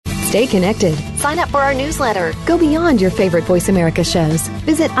Stay connected. Sign up for our newsletter. Go beyond your favorite Voice America shows.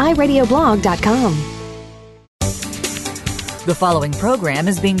 Visit iradioblog.com. The following program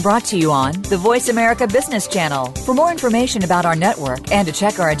is being brought to you on the Voice America Business Channel. For more information about our network and to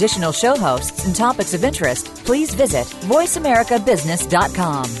check our additional show hosts and topics of interest, please visit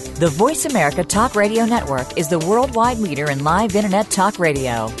voiceamericabusiness.com. The Voice America Talk Radio Network is the worldwide leader in live Internet talk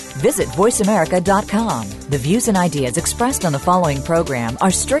radio. Visit voiceamerica.com. The views and ideas expressed on the following program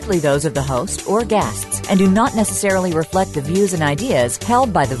are strictly those of the host or guests and do not necessarily reflect the views and ideas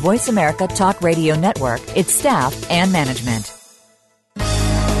held by the Voice America Talk Radio Network, its staff, and management.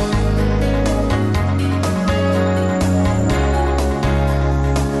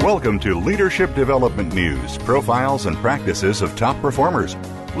 Welcome to Leadership Development News, profiles and practices of top performers.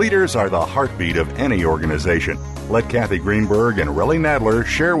 Leaders are the heartbeat of any organization. Let Kathy Greenberg and Relly Nadler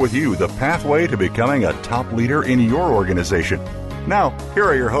share with you the pathway to becoming a top leader in your organization. Now, here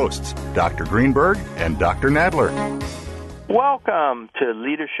are your hosts, Dr. Greenberg and Dr. Nadler. Welcome to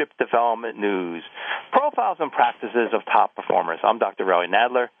Leadership Development News, profiles and practices of top performers. I'm Dr. Relly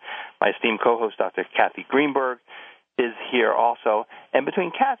Nadler. My esteemed co-host, Dr. Kathy Greenberg, is here also. And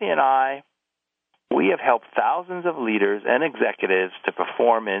between Kathy and I, we have helped thousands of leaders and executives to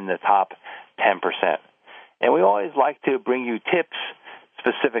perform in the top 10%. And we always like to bring you tips,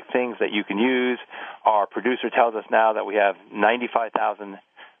 specific things that you can use. Our producer tells us now that we have 95,000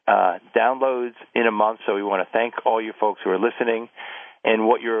 downloads in a month, so we want to thank all you folks who are listening. And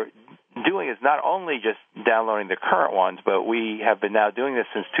what you're doing is not only just downloading the current ones, but we have been now doing this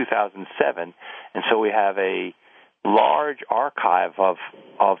since 2007, and so we have a large archive of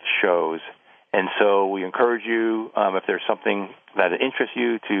shows. And so we encourage you, if there's something that interests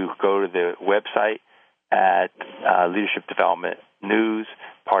you, to go to the website at Leadership Development News,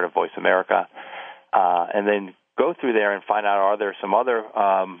 part of Voice America, and then go through there and find out, are there some other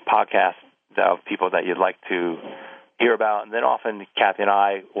podcasts of people that you'd like to hear about? And then often Kathy and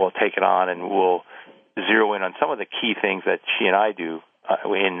I will take it on and we'll zero in on some of the key things that she and I do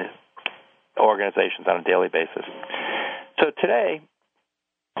in organizations on a daily basis. So today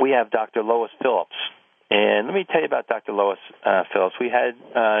we have Dr. Lois Phillips. And let me tell you about Dr. Lois Phillips. We had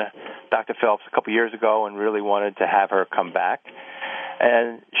Dr. Phillips a couple years ago and really wanted to have her come back.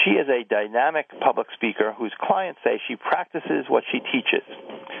 And she is a dynamic public speaker whose clients say she practices what she teaches.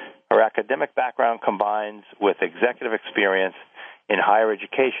 Her academic background combines with executive experience in higher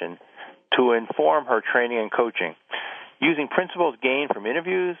education to inform her training and coaching, using principles gained from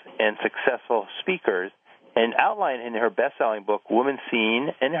interviews and successful speakers and outlined in her best-selling book, Women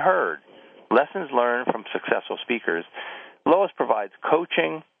Seen and Heard, Lessons Learned from Successful Speakers. Lois provides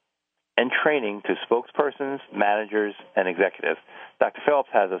coaching and training to spokespersons, managers, and executives. Dr. Phillips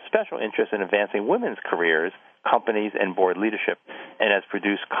has a special interest in advancing women's careers, companies, and board leadership, and has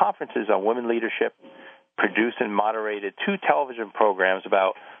produced conferences on women leadership, produced and moderated 2 television programs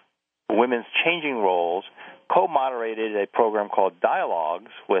about women's changing roles, co-moderated a program called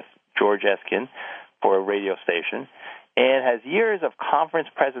Dialogues with George Eskin for a radio station, and has years of conference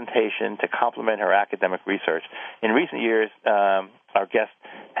presentation to complement her academic research. In recent years, our guest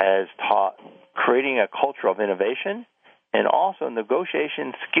has taught creating a culture of innovation and also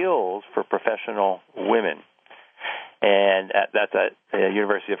negotiation skills for professional women. And that's at the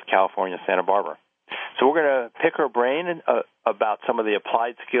University of California, Santa Barbara. So we're going to pick her brain about some of the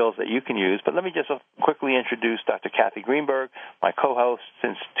applied skills that you can use. But let me just quickly introduce Dr. Kathy Greenberg, my co-host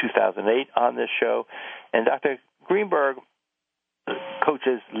since 2008 on this show. And Dr. Greenberg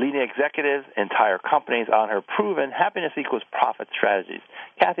coaches leading executives, entire companies on her proven happiness equals profit strategies.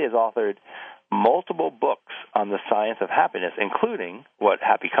 Kathy has authored multiple books on the science of happiness, including What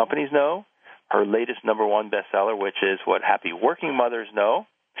Happy Companies Know, her latest #1 bestseller, which is What Happy Working Mothers Know.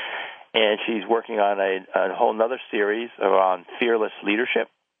 And she's working on a whole other series around fearless leadership.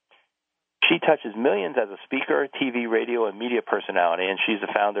 She touches millions as a speaker, TV, radio, and media personality, and she's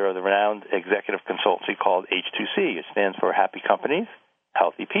the founder of the renowned executive consultancy called H2C. It stands for Happy Companies,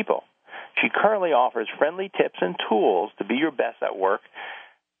 Healthy People. She currently offers friendly tips and tools to be your best at work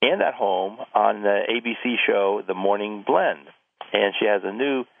and at home on the ABC show The Morning Blend. And she has a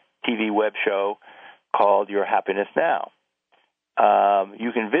new TV web show called Your Happiness Now.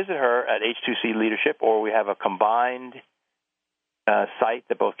 You can visit her at H2C Leadership, or we have a combined site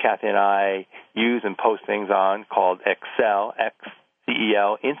that both Kathy and I use and post things on called Excel,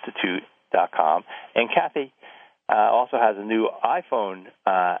 XCEL Institute.com. And Kathy also has a new iPhone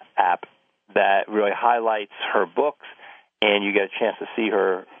app that really highlights her books, and you get a chance to see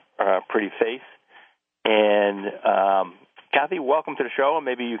her pretty face. And Kathy, welcome to the show, and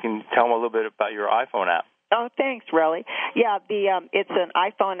maybe you can tell them a little bit about your iPhone app. Oh, thanks, Relly. Yeah, it's an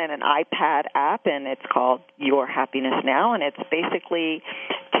iPhone and an iPad app, and it's called Your Happiness Now, and it's basically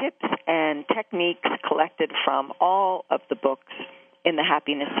tips and techniques collected from all of the books in the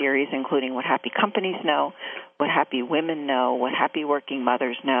happiness series, including What Happy Companies Know, What Happy Women Know, What Happy Working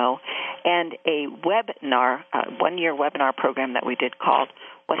Mothers Know, and a webinar, one-year webinar program that we did called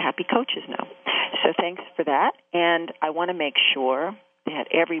What Happy Coaches Know. So thanks for that, and I want to make sure that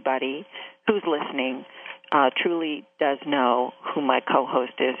everybody who's listening truly does know who my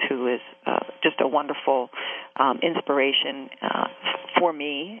co-host is, who is just a wonderful inspiration for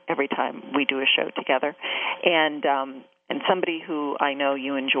me every time we do a show together, and somebody who I know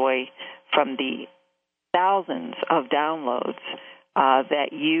you enjoy from the thousands of downloads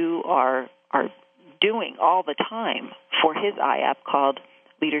that you are doing all the time for his iApp called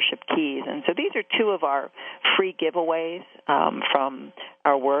Leadership Keys. And so these are two of our free giveaways from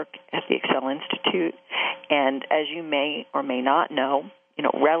our work at the Excel Institute. And as you may or may not know,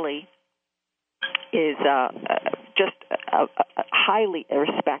 Relly is just a highly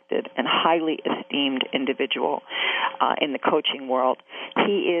respected and highly esteemed individual in the coaching world.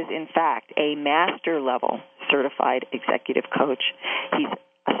 He is, in fact, a master-level certified executive coach. He's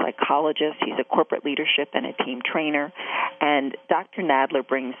a psychologist. He's a corporate leadership and a team trainer. And Dr. Nadler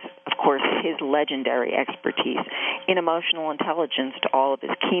brings, of course, his legendary expertise in emotional intelligence to all of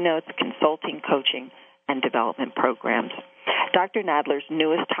his keynotes, consulting, coaching, and development programs. Dr. Nadler's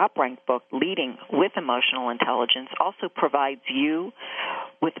newest top-ranked book, Leading with Emotional Intelligence, also provides you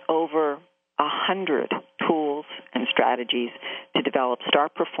with over 100 tools and strategies to develop star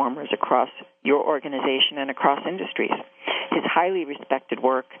performers across your organization and across industries. His highly respected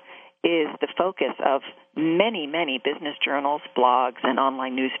work is the focus of many, many business journals, blogs, and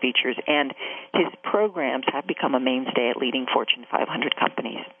online news features, and his programs have become a mainstay at leading Fortune 500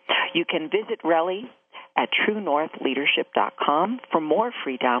 companies. You can visit Relly at TrueNorthLeadership.com for more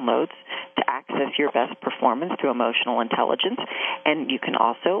free downloads to access your best performance through emotional intelligence, and you can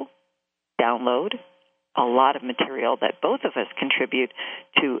also download a lot of material that both of us contribute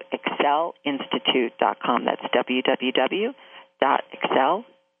to excelinstitute.com. That's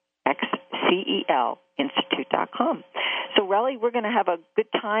www.excelinstitute.com. So, Relly, we're going to have a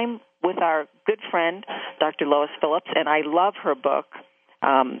good time with our good friend, Dr. Lois Phillips, and I love her book,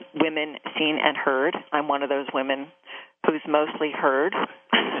 Women Seen and Heard. I'm one of those women who's mostly heard.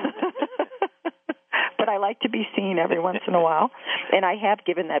 But I like to be seen every once in a while. And I have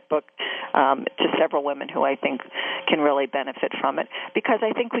given that book to several women who I think can really benefit from it, because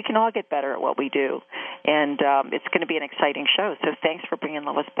I think we can all get better at what we do. And it's going to be an exciting show. So thanks for bringing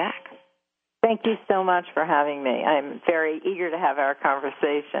Lois back. Thank you so much for having me. I'm very eager to have our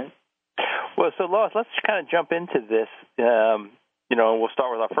conversation. Well, so Lois, let's kind of jump into this. We'll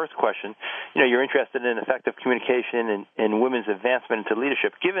start with our first question. You're interested in effective communication and women's advancement into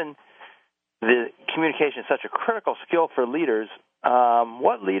leadership. Given the communication is such a critical skill for leaders,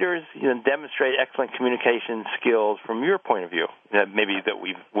 what leaders demonstrate excellent communication skills from your point of view, maybe that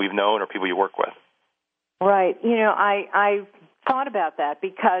we've known or people you work with? Right. I thought about that,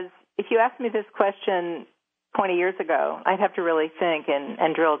 because if you asked me this question 20 years ago, I'd have to really think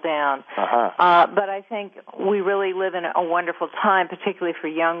and drill down. But I think we really live in a wonderful time, particularly for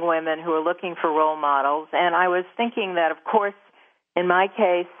young women who are looking for role models. And I was thinking that, of course, in my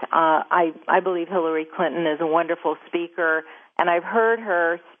case, I believe Hillary Clinton is a wonderful speaker, and I've heard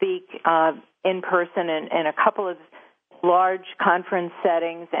her speak in person in a couple of large conference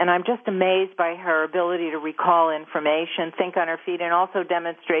settings, and I'm just amazed by her ability to recall information, think on her feet, and also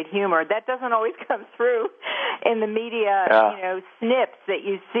demonstrate humor. That doesn't always come through in the media, snips that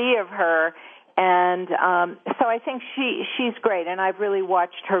you see of her. And so I think she's great, and I've really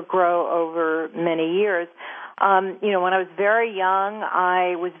watched her grow over many years. When I was very young,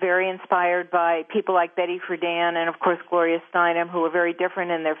 I was very inspired by people like Betty Friedan and, of course, Gloria Steinem, who were very different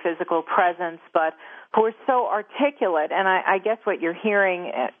in their physical presence, but who are so articulate. And I guess what you're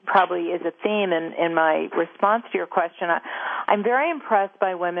hearing probably is a theme in my response to your question. I'm very impressed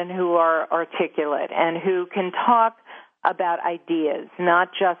by women who are articulate and who can talk about ideas,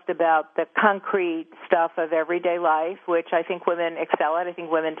 not just about the concrete stuff of everyday life, which I think women excel at. I think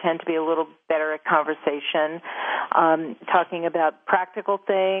women tend to be a little better at conversation, talking about practical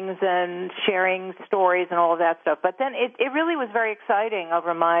things and sharing stories and all of that stuff. But then it really was very exciting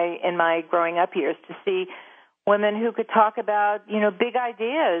in my growing up years to see women who could talk about, big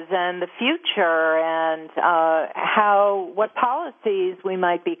ideas and the future and what policies we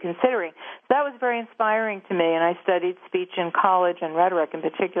might be considering. So that was very inspiring to me, and I studied speech in college and rhetoric in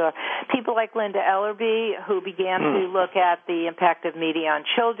particular. People like Linda Ellerby, who began to look at the impact of media on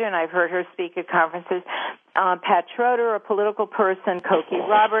children. I've heard her speak at conferences. Pat Schroeder, a political person, Cokie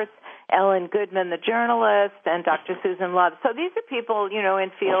Roberts, Ellen Goodman, the journalist, and Dr. Susan Love. So these are people,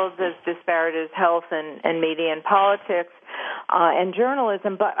 in fields as disparate as health and media and politics and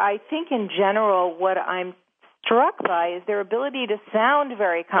journalism. But I think in general what I'm struck by is their ability to sound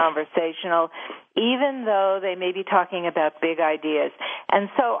very conversational, even though they may be talking about big ideas. And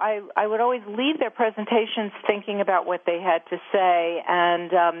so I would always leave their presentations thinking about what they had to say,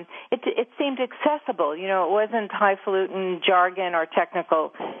 and it seemed accessible. It wasn't highfalutin jargon or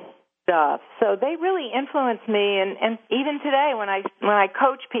technical stuff. So they really influenced me, and even today when I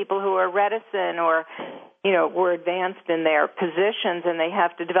coach people who are reticent or were advanced in their positions and they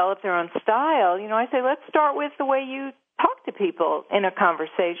have to develop their own style, I say, let's start with the way you talk to people in a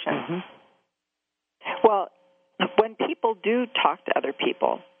conversation. Mm-hmm. Well, when people do talk to other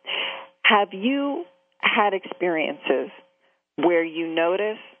people, have you had experiences where you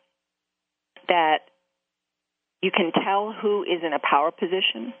notice that you can tell who is in a power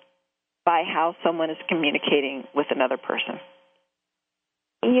position by how someone is communicating with another person?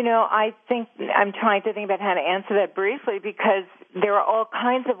 I think I'm trying to think about how to answer that briefly, because there are all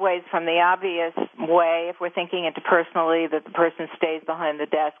kinds of ways, from the obvious way, if we're thinking interpersonally, that the person stays behind the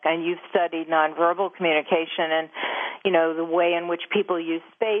desk. And you've studied nonverbal communication and, the way in which people use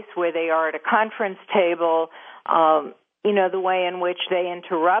space, where they are at a conference table, the way in which they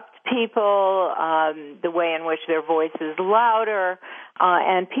interrupt people, the way in which their voice is louder,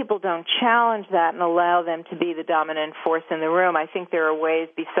 and people don't challenge that and allow them to be the dominant force in the room. I think there are ways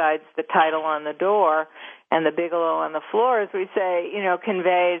besides the title on the door and the Bigelow on the floor, as we say,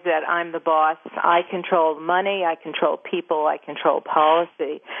 conveys that I'm the boss, I control money, I control people, I control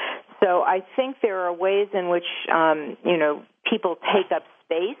policy. So I think there are ways in which, people take up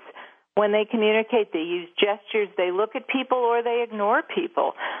space when they communicate. They use gestures, they look at people, or they ignore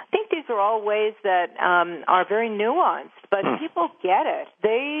people. I think these are all ways that are very nuanced, but people get it.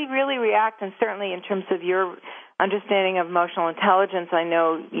 They really react, and certainly in terms of your understanding of emotional intelligence, I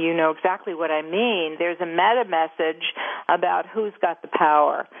know you know exactly what I mean. There's a meta message about who's got the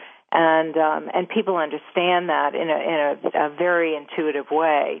power, and people understand that in a very intuitive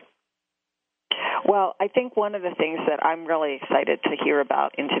way. Well, I think one of the things that I'm really excited to hear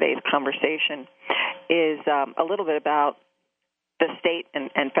about in today's conversation is a little bit about the state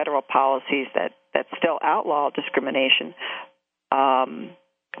and federal policies that still outlaw discrimination,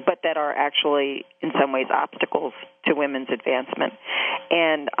 but that are actually in some ways obstacles to women's advancement.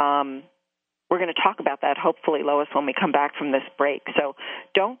 And we're going to talk about that, hopefully, Lois, when we come back from this break. So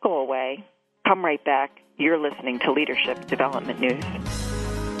don't go away. Come right back. You're listening to Leadership Development News.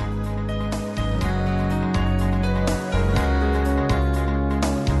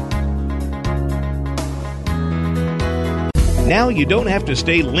 Now you don't have to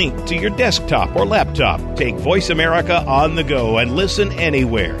stay linked to your desktop or laptop. Take Voice America on the go and listen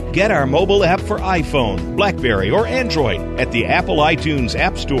anywhere. Get our mobile app for iPhone, BlackBerry, or Android at the Apple iTunes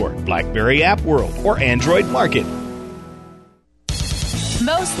App Store, BlackBerry App World, or Android Market.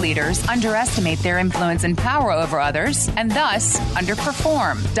 Most leaders underestimate their influence and power over others and thus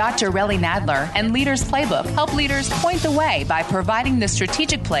underperform. Dr. Relly Nadler and Leaders Playbook help leaders point the way by providing the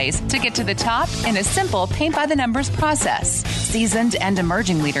strategic plays to get to the top in a simple paint-by-the-numbers process. Seasoned and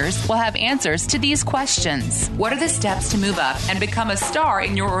emerging leaders will have answers to these questions. What are the steps to move up and become a star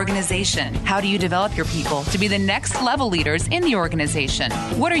in your organization? How do you develop your people to be the next level leaders in the organization?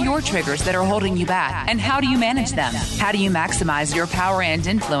 What are your triggers that are holding you back, and how do you manage them? How do you maximize your power and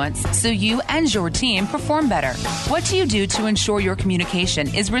influence so you and your team perform better? What do you do to ensure your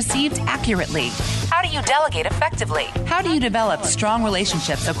communication is received accurately? How do you delegate effectively? How do you develop strong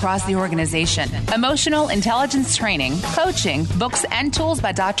relationships across the organization? Emotional intelligence training, coaching, books, and tools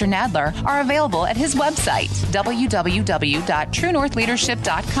by Dr. Nadler are available at his website,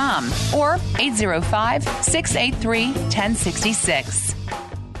 www.truenorthleadership.com or 805-683-1066.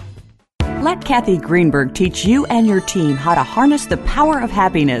 Let Kathy Greenberg teach you and your team how to harness the power of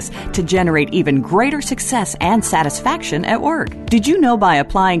happiness to generate even greater success and satisfaction at work. Did you know by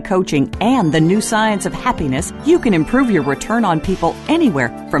applying coaching and the new science of happiness, you can improve your return on people anywhere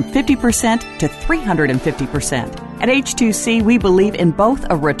from 50% to 350%? At H2C, we believe in both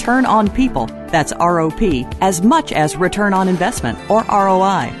a return on people, that's ROP, as much as return on investment, or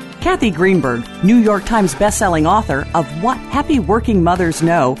ROI. Kathy Greenberg, New York Times bestselling author of What Happy Working Mothers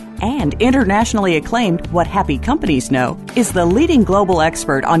Know and internationally acclaimed What Happy Companies Know, is the leading global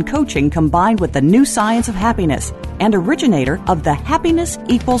expert on coaching combined with the new science of happiness and originator of the Happiness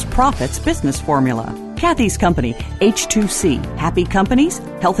Equals Profits business formula. Kathy's company, H2C, Happy Companies,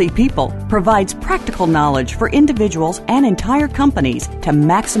 Healthy People, provides practical knowledge for individuals and entire companies to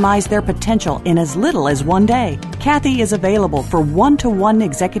maximize their potential in as little as one day. Kathy is available for one-to-one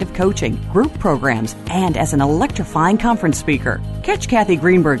executive coaching, group programs, and as an electrifying conference speaker. Catch Kathy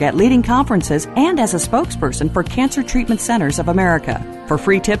Greenberg at leading conferences and as a spokesperson for Cancer Treatment Centers of America. For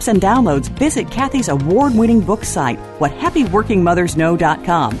free tips and downloads, visit Kathy's award-winning book site,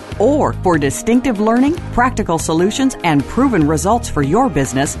 whathappyworkingmothersknow.com. Or for distinctive learning, practical solutions, and proven results for your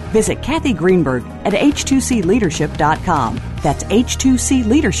business, visit Kathy Greenberg at h2cleadership.com. That's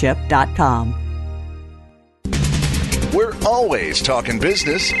h2cleadership.com. We're always talking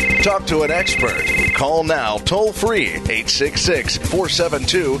business. Talk to an expert. Call now toll free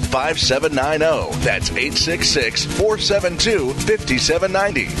 866-472-5790. That's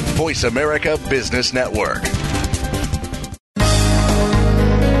 866-472-5790. Voice America Business Network.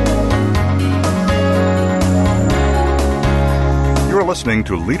 You're listening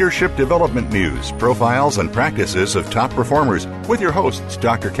to Leadership Development News, profiles and practices of top performers with your hosts,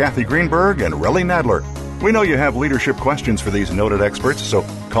 Dr. Kathy Greenberg and Relly Nadler. We know you have leadership questions for these noted experts, so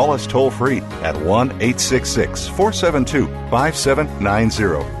call us toll-free at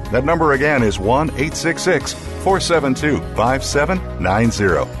 1-866-472-5790. That number again is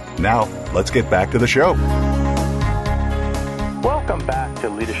 1-866-472-5790. Now, let's get back to the show. Welcome back to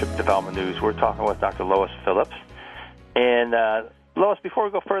Leadership Development News. We're talking with Dr. Lois Phillips. And Lois, before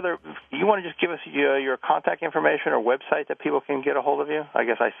we go further, you want to just give us your contact information or website that people can get a hold of you? I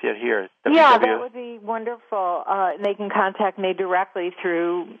guess I see it here. Yeah, that would be wonderful. They can contact me directly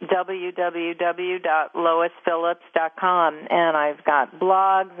through www.loisphillips.com, and I've got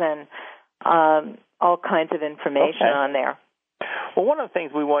blogs and all kinds of information on there. Well, one of the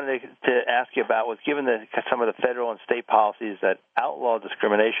things we wanted to ask you about was, given some of the federal and state policies that outlaw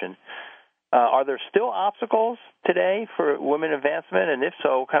discrimination, are there still obstacles today for women advancement? And if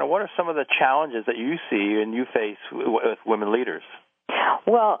so, kind of what are some of the challenges that you see and you face with women leaders?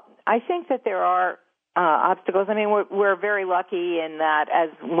 Well, I think that there are obstacles. I mean, we're very lucky in that as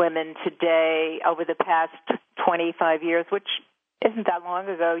women today, over the past 25 years, which isn't that long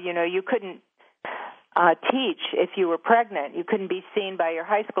ago, you couldn't teach if you were pregnant. You couldn't be seen by your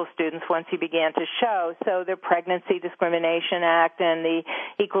high school students once you began to show. So the Pregnancy Discrimination Act and the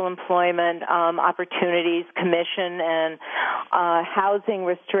Equal Employment Opportunities Commission and housing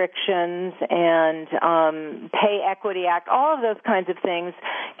restrictions and Pay Equity Act, all of those kinds of things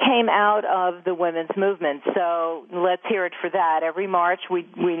came out of the women's movement. So let's hear it for that. Every March we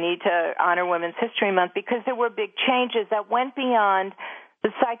need to honor Women's History Month because there were big changes that went beyond the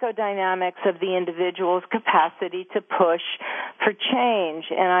psychodynamics of the individual's capacity to push for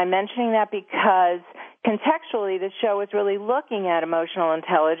change. And I'm mentioning that because contextually the show is really looking at emotional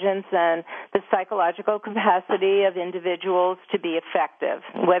intelligence and the psychological capacity of individuals to be effective,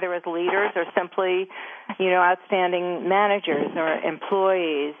 whether as leaders or simply, outstanding managers or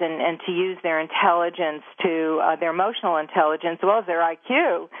employees, and to use their intelligence their emotional intelligence as well as their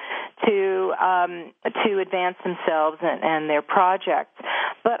IQ to advance themselves and their projects.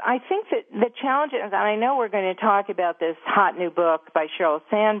 But I think that the challenges, and I know we're going to talk about this hot new book by Sheryl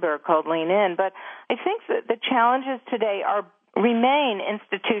Sandberg called Lean In, but I think that the challenges today remain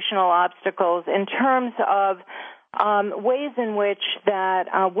institutional obstacles in terms of ways in which that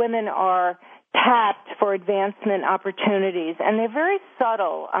women are tapped for advancement opportunities, and they're very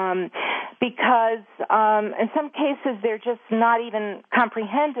subtle because in some cases they're just not even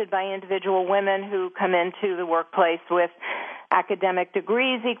comprehended by individual women who come into the workplace with academic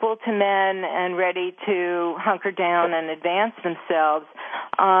degrees equal to men and ready to hunker down and advance themselves.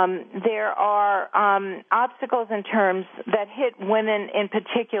 There are obstacles in terms that hit women in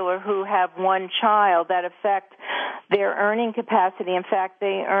particular who have one child that affect their earning capacity. In fact,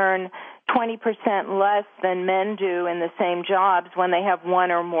 they earn 20% less than men do in the same jobs when they have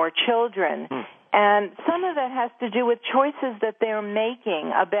one or more children. And some of that has to do with choices that they're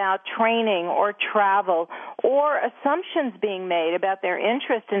making about training or travel or assumptions being made about their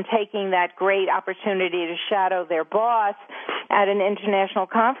interest in taking that great opportunity to shadow their boss at an international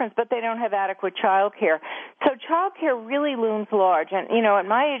conference, but they don't have adequate child care. So child care really looms large. And, at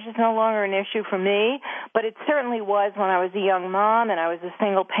my age, it's no longer an issue for me, but it certainly was when I was a young mom and I was a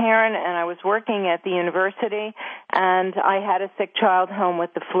single parent and I was working at the university and I had a sick child home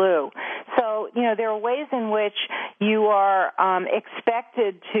with the flu. So, there are ways in which you are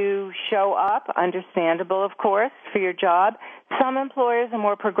expected to show up, understandable, of course, for your job. Some employers are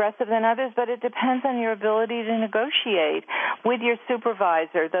more progressive than others, but it depends on your ability to negotiate with your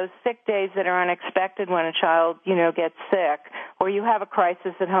supervisor. Those sick days that are unexpected when a child, gets sick, or you have a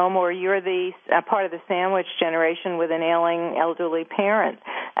crisis at home, or you're the part of the sandwich generation with an ailing elderly parent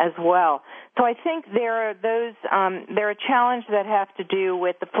as well. So I think there are challenges that have to do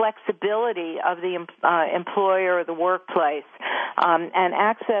with the flexibility of the employer or the workplace, and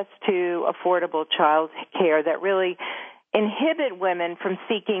access to affordable child care that really inhibit women from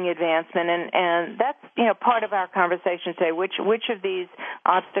seeking advancement, and that's part of our conversation today. Which of these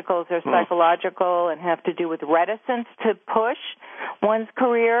obstacles are psychological and have to do with reticence to push one's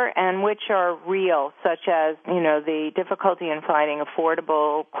career, and which are real, such as the difficulty in finding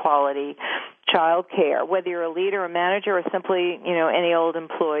affordable, quality child care, whether you're a leader, a manager, or simply any old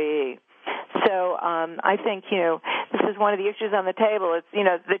employee. So I think this is one of the issues on the table. It's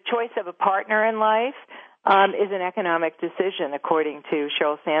the choice of a partner in life is an economic decision, according to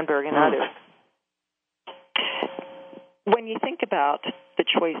Sheryl Sandberg and others. When you think about the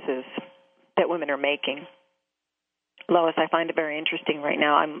choices that women are making, Lois, I find it very interesting right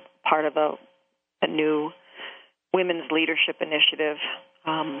now. I'm part of a new women's leadership initiative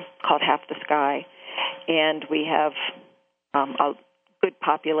called Half the Sky, and we have a good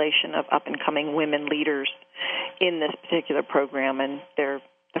population of up-and-coming women leaders in this particular program, and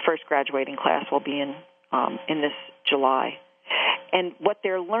the first graduating class will be in this July. And what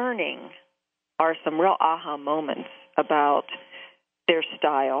they're learning are some real aha moments about their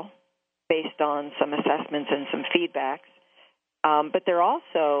style based on some assessments and some feedbacks. But they're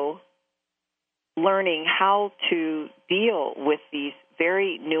also learning how to deal with these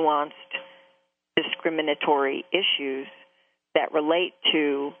very nuanced discriminatory issues that relate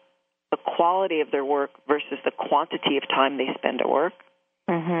to the quality of their work versus the quantity of time they spend at work.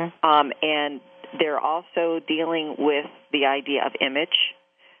 Mm-hmm. And they're also dealing with the idea of image.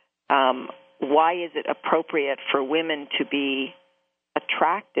 Why is it appropriate for women to be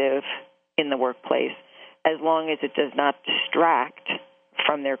attractive in the workplace as long as it does not distract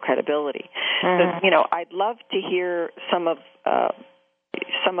from their credibility? Mm-hmm. So, I'd love to hear some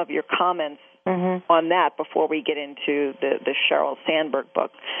of your comments on that before we get into the Sheryl Sandberg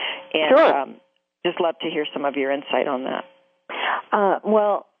book. And sure. Just love to hear some of your insight on that.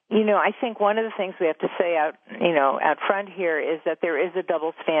 I think one of the things we have to say out front here is that there is a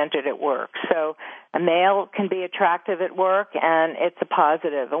double standard at work. So a male can be attractive at work, and it's a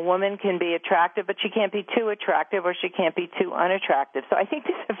positive. A woman can be attractive, but she can't be too attractive, or she can't be too unattractive. So I think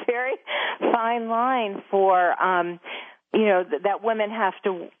there's a very fine line for that women have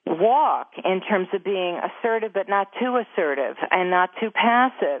to walk in terms of being assertive but not too assertive and not too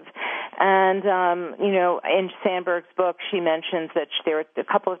passive. And, in Sandberg's book, she mentions that there were a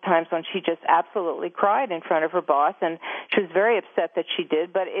couple of times when she just absolutely cried in front of her boss, and she was very upset that she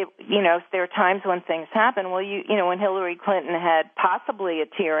did. But, there are times when things happen. Well, when Hillary Clinton had possibly a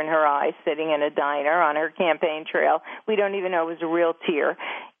tear in her eye sitting in a diner on her campaign trail, we don't even know it was a real tear.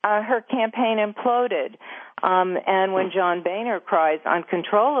 Her campaign imploded. And when John Boehner cries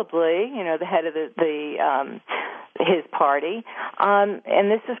uncontrollably, the head of his party,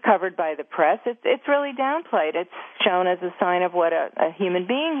 and this is covered by the press, it's really downplayed. It's shown as a sign of what a human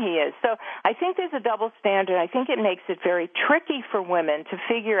being he is. So I think there's a double standard. I think it makes it very tricky for women to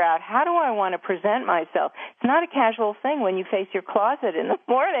figure out, how do I want to present myself? It's not a casual thing when you face your closet in the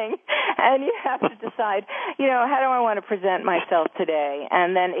morning and you have to decide, how do I want to present myself today?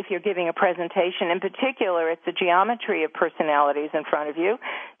 And then if you're giving a presentation in particular, it's the geometry of personalities in front of you.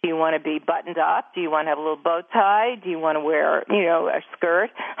 Do you want to be buttoned up? Do you want to have a little bow tie? Do you want to wear, a skirt,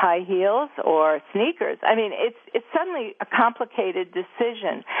 high heels, or sneakers? I mean, it's suddenly a complicated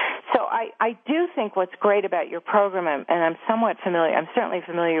decision. So I do think what's great about your program, and I'm certainly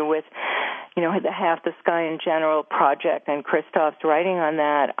familiar with, the Half the Sky in General project and Christoph's writing on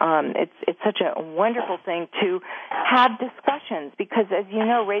that. It's such a wonderful thing to have discussions because, as you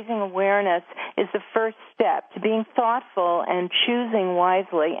know, raising awareness is the first step to being thoughtful and choosing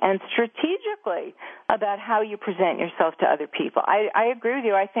wisely and strategically about how you present yourself to other people. I agree with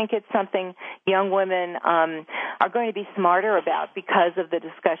you. I think it's something young women are going to be smarter about because of the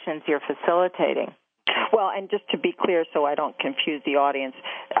discussions you're facilitating. Well, and just to be clear, so I don't confuse the audience,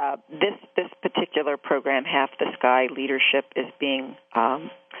 this particular program, Half the Sky Leadership, is being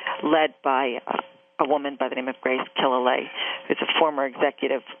led by a woman by the name of Grace Killalay, who's a former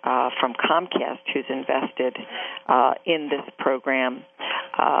executive from Comcast who's invested in this program,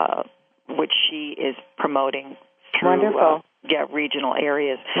 which she is promoting through regional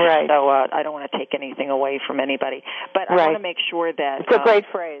areas. Right. So I don't want to take anything away from anybody, but I want to make sure that it's a great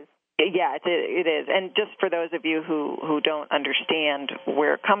phrase. Yeah, it is. And just for those of you who don't understand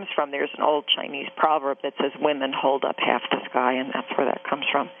where it comes from, there's an old Chinese proverb that says women hold up half the sky, and that's where that comes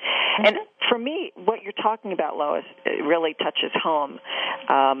from. Mm-hmm. And for me, what you're talking about, Lois, it really touches home.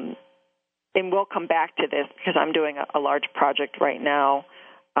 And we'll come back to this because I'm doing a large project right now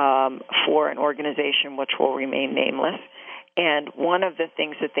for an organization which will remain nameless. And one of the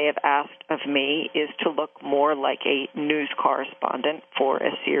things that they have asked of me is to look more like a news correspondent for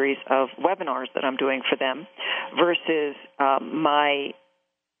a series of webinars that I'm doing for them versus my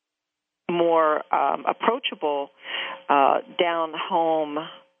more approachable, down-home,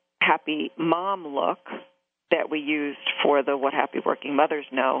 happy mom look that we used for the What Happy Working Mothers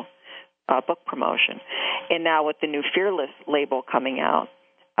Know book promotion. And now with the new Fearless label coming out,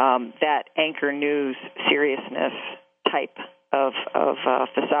 that anchor news seriousness type of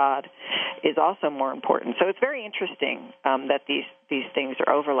facade is also more important. So it's very interesting that these things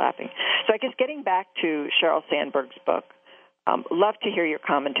are overlapping. So I guess getting back to Sheryl Sandberg's book, love to hear your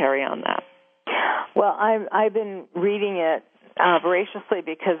commentary on that. Well, I've been reading it voraciously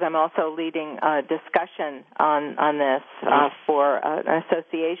because I'm also leading a discussion on this for an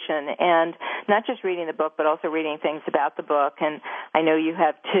association, and not just reading the book, but also reading things about the book. And I know you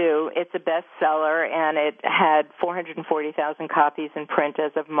have too. It's a bestseller, and it had 440,000 copies in print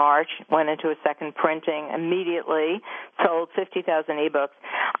as of March. Went into a second printing immediately. Sold 50,000 ebooks,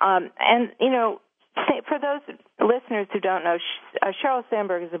 and you know. For those listeners who don't know, Sheryl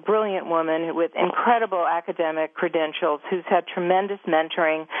Sandberg is a brilliant woman with incredible academic credentials who's had tremendous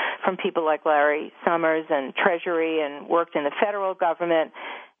mentoring from people like Larry Summers and Treasury and worked in the federal government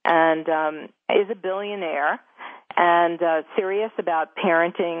and is a billionaire and serious about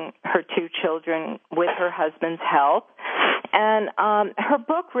parenting her two children with her husband's help. And her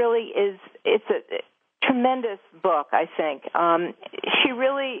book really it's a tremendous book, I think. She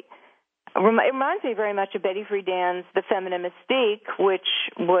really... It reminds me very much of Betty Friedan's The Feminine Mystique, which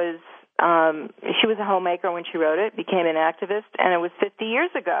was, she was a homemaker when she wrote it, became an activist, and it was 50 years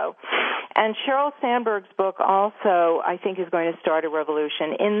ago. And Sheryl Sandberg's book also, I think, is going to start a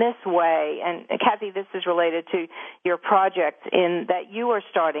revolution in this way. And, Kathy, this is related to your project in that you are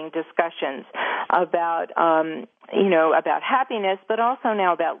starting discussions about, about happiness, but also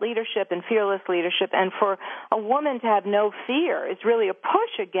now about leadership and fearless leadership. And for a woman to have no fear is really a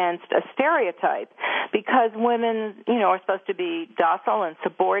push against a stereotype because women, are supposed to be docile and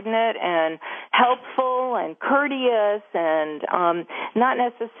subordinate and helpful and courteous and not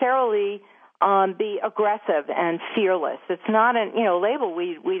necessarily be aggressive and fearless. It's not a label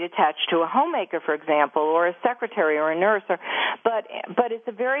we'd attach to a homemaker, for example, or a secretary or a nurse, but it's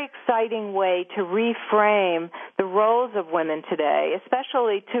a very exciting way to reframe the roles of women today,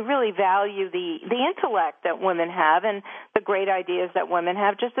 especially to really value the intellect that women have and the great ideas that women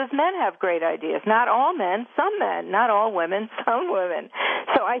have, just as men have great ideas. Not all men, some men. Not all women, some women.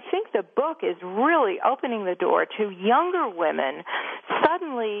 So I think the book is really opening the door to younger women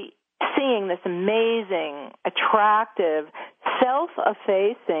suddenly seeing this amazing, attractive,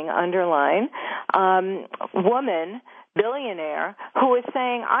 self-effacing, underline, woman, billionaire, who is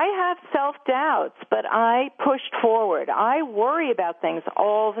saying, I have self-doubts, but I pushed forward. I worry about things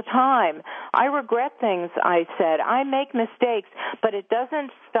all the time. I regret things I said. I make mistakes, but it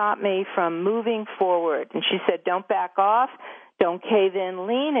doesn't stop me from moving forward. And she said, don't back off. Don't cave in,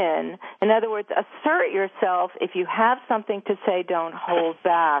 lean in. In other words, assert yourself. If you have something to say, don't hold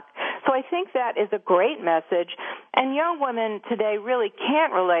back. So I think that is a great message. And young women today really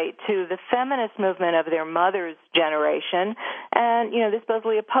can't relate to the feminist movement of their mother's generation. And, this is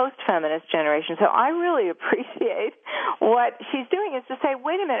supposedly a post-feminist generation. So I really appreciate what she's doing is to say,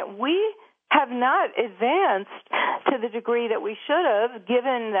 wait a minute, we have not advanced to the degree that we should have,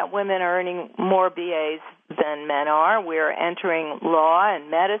 given that women are earning more BAs than men are. We're entering law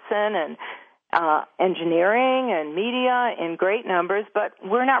and medicine and engineering and media in great numbers, but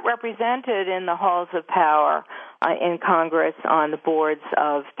we're not represented in the halls of power in Congress on the boards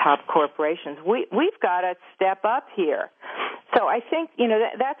of top corporations. We've got to step up here. So I think,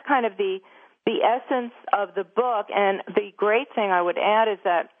 that's kind of the the essence of the book. And the great thing I would add is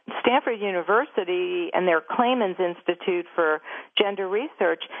that Stanford University and their Clayman's Institute for Gender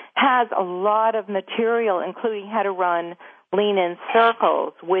Research has a lot of material, including how to run lean-in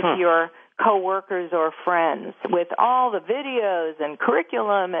circles with your coworkers or friends, with all the videos and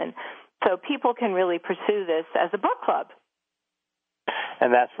curriculum, and so people can really pursue this as a book club.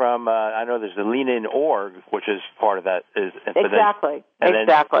 And that's from, I know there's the Lean-In org, which is part of that. Exactly.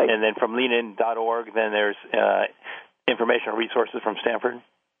 And then from leanin.org, then there's information and resources from Stanford?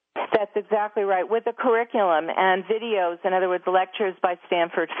 That's exactly right, with the curriculum and videos, in other words, lectures by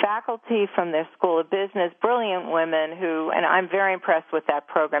Stanford faculty from their School of Business, brilliant women and I'm very impressed with that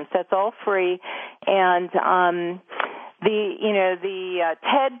program. So it's all free, and the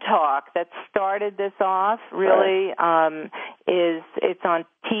TED Talk that started this off really it's on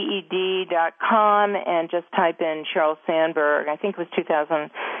TED.com, and just type in Sheryl Sandberg. I think it was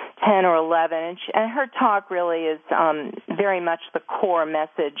 2010 or 11, and her talk really is very much the core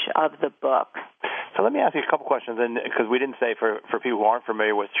message of the book. So let me ask you a couple questions, and because we didn't say for people who aren't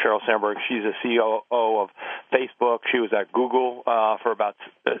familiar with Sheryl Sandberg, she's the COO of Facebook. She was at Google for about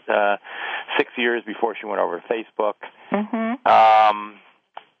 6 years before she went over to Facebook. Mm-hmm.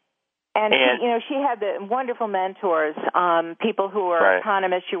 And she had the wonderful mentors, people who were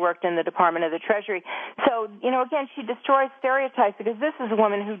economists. She worked in the Department of the Treasury. So, again, she destroys stereotypes because this is a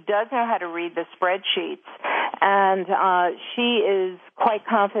woman who does know how to read the spreadsheets, and she is quite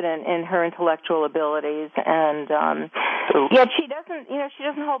confident in her intellectual abilities. And yet she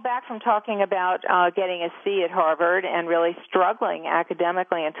doesn't hold back from talking about getting a C at Harvard and really struggling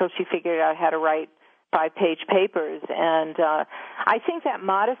academically until she figured out how to write 5-page papers, and I think that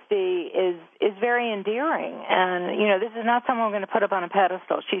modesty is very endearing. And this is not someone we're going to put up on a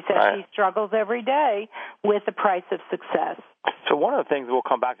pedestal. She says she struggles every day with the price of success. So one of the things we'll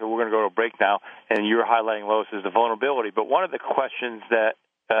come back to, we're going to go to a break now, and you're highlighting, Lois, is the vulnerability. But one of the questions that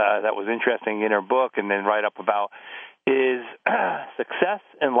was interesting in her book, and then write up about, is success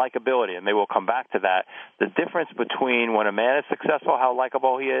and likability, and maybe we'll come back to that. The difference between when a man is successful, how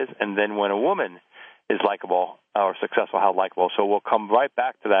likable he is, and then when a woman is likable or successful, how likable. So we'll come right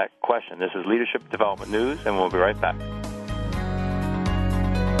back to that question. This is Leadership Development News, and we'll be right back.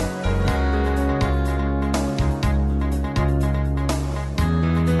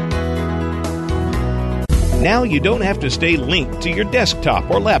 Now you don't have to stay linked to your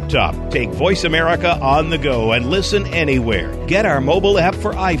desktop or laptop. Take Voice America on the go and listen anywhere. Get our mobile app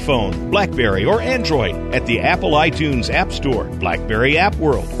for iPhone, BlackBerry, or Android at the Apple iTunes App Store, BlackBerry App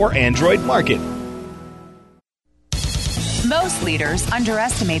World, or Android Market. Most leaders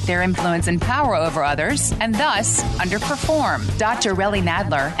underestimate their influence and power over others and thus underperform. Dr. Relly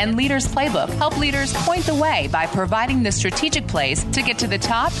Nadler and Leaders Playbook help leaders point the way by providing the strategic plays to get to the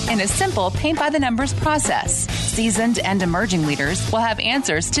top in a simple paint-by-the-numbers process. Seasoned and emerging leaders will have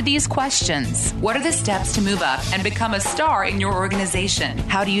answers to these questions. What are the steps to move up and become a star in your organization?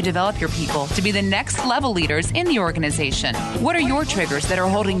 How do you develop your people to be the next level leaders in the organization? What are your triggers that are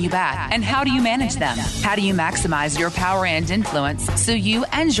holding you back, and how do you manage them? How do you maximize your power and influence so you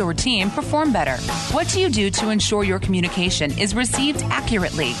and your team perform better? What do you do to ensure your communication is received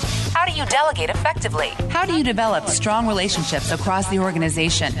accurately? How do you delegate effectively? How do you develop strong relationships across the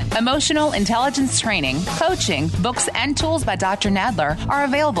organization? Emotional intelligence training, coaching, books, and tools by Dr. Nadler are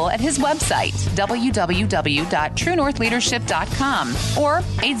available at his website, www.truenorthleadership.com or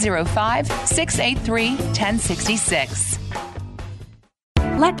 805-683-1066.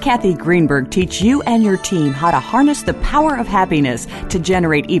 Let Kathy Greenberg teach you and your team how to harness the power of happiness to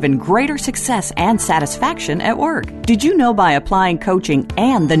generate even greater success and satisfaction at work. Did you know by applying coaching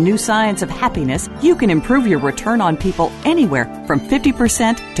and the new science of happiness, you can improve your return on people anywhere from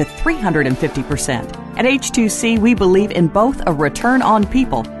 50% to 350%? At H2C, we believe in both a return on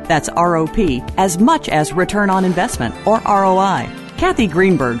people, that's ROP, as much as return on investment, or ROI. Kathy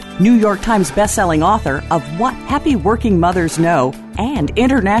Greenberg, New York Times bestselling author of What Happy Working Mothers Know and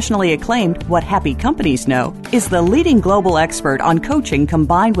internationally acclaimed What Happy Companies Know, is the leading global expert on coaching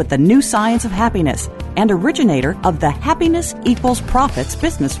combined with the new science of happiness and originator of the Happiness Equals Profits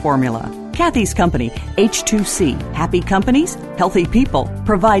business formula. Kathy's company, H2C, Happy Companies, Healthy People,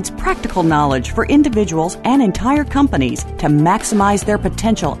 provides practical knowledge for individuals and entire companies to maximize their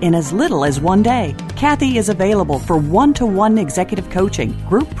potential in as little as one day. Kathy is available for one-to-one executive coaching,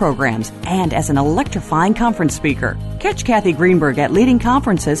 group programs, and as an electrifying conference speaker. Catch Kathy Greenberg at leading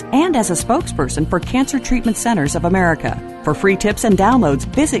conferences and as a spokesperson for Cancer Treatment Centers of America. For free tips and downloads,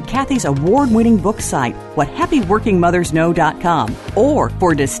 visit Kathy's award-winning book site, WhatHappyWorkingMothersKnow.com, or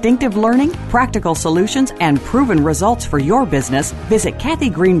for distinctive learning learning, practical solutions, and proven results for your business, visit Kathy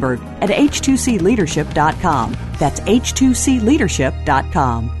Greenberg at h2cleadership.com. That's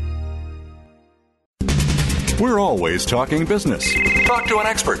h2cleadership.com. We're always talking business. Talk to an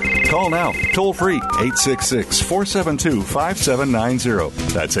expert. Call now, toll free,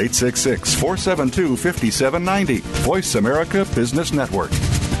 866-472-5790. That's 866-472-5790. Voice America Business Network.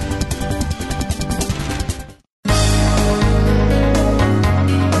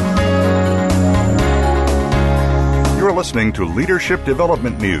 You're listening to Leadership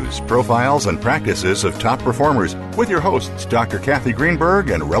Development News, profiles and practices of top performers with your hosts, Dr. Kathy Greenberg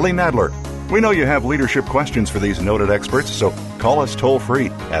and Relly Nadler. We know you have leadership questions for these noted experts, so call us toll-free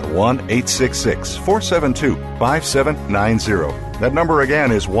at 1-866-472-5790. That number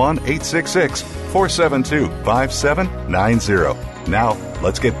again is 1-866-472-5790. Now,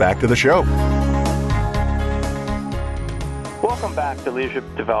 let's get back to the show. Welcome back to Leadership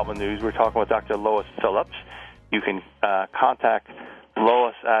Development News. We're talking with Dr. Lois Phillips. You can contact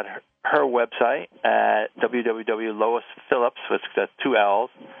Lois at her website at www.loisphillips, which is 2 L's,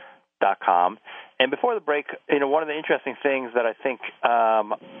 .com. And before the break, one of the interesting things that I think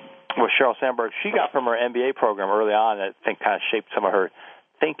with Sheryl Sandberg, she got from her MBA program early on that I think kind of shaped some of her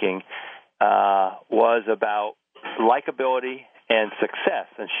thinking was about likability and success.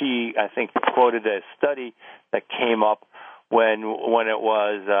 And she, I think, quoted a study that came up when it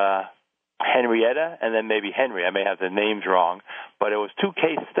was Henrietta and then maybe Henry. I may have the names wrong, but it was 2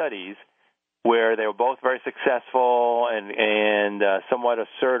 case studies where they were both very successful and somewhat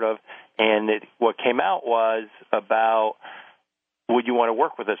assertive, and what came out was about would you want to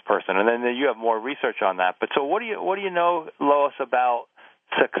work with this person, and then you have more research on that. But so what do you know, Lois, about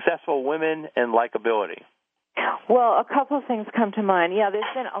successful women and likability? Well, a couple of things come to mind. Yeah,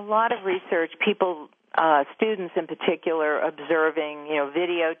 there's been a lot of research. People, students in particular, observing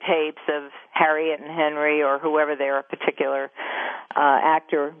videotapes of Harriet and Henry or whoever their particular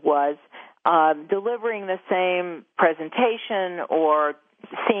actor was. Delivering the same presentation or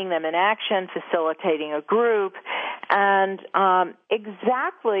seeing them in action, facilitating a group, and it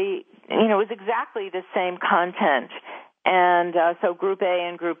was exactly the same content. And so Group A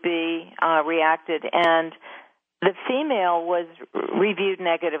and Group B reacted, and the female was reviewed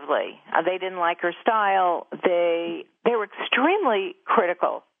negatively. They didn't like her style. They were extremely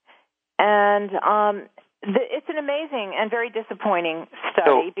critical. And it's an amazing and very disappointing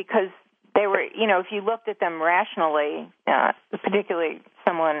study because they were, if you looked at them rationally, particularly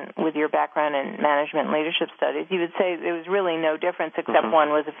someone with your background in management and leadership studies, you would say there was really no difference except one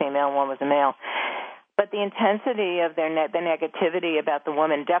was a female and one was a male. But the intensity of the negativity about the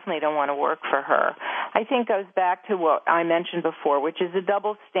woman, definitely don't want to work for her. I think goes back to what I mentioned before, which is a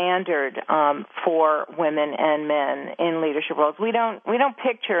double standard for women and men in leadership roles. We don't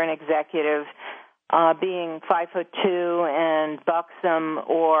picture an executive being 5'2" and buxom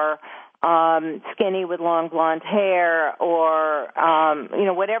or skinny with long blonde hair or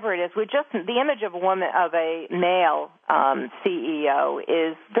whatever it is. The image of a male CEO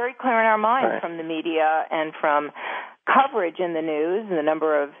is very clear in our minds from the media and from coverage in the news. And the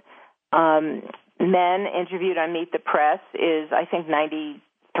number of men interviewed on Meet the Press is, I think,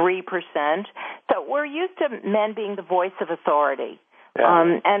 93%. So we're used to men being the voice of authority.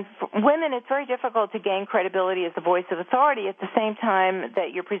 Yeah. And for women, it's very difficult to gain credibility as the voice of authority at the same time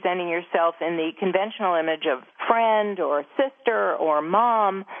that you're presenting yourself in the conventional image of friend or sister or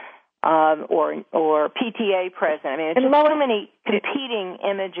mom or PTA president. I mean, it's just so many competing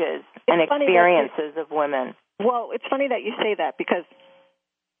images and experiences of women. Well, it's funny that you say that because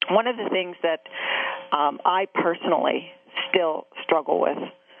one of the things that I personally still struggle with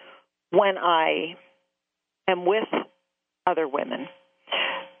when I am with other women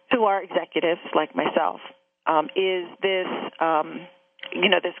who are executives like myself is this,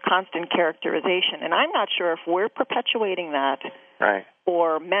 this constant characterization. And I'm not sure if we're perpetuating that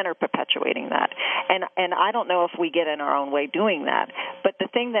or men are perpetuating that. And I don't know if we get in our own way doing that. But the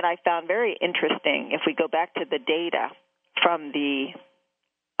thing that I found very interesting, if we go back to the data from the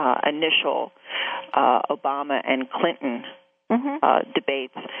initial Obama and Clinton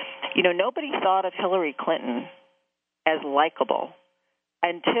debates, nobody thought of Hillary Clinton as likable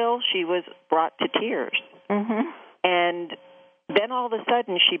until she was brought to tears. And then all of a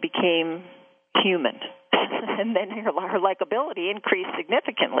sudden she became human. And then her likability increased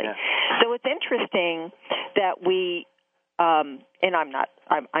significantly. Yeah. So it's interesting that we and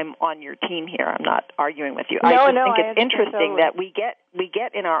I'm on your team here. I'm not arguing with you. I think it's interesting that we get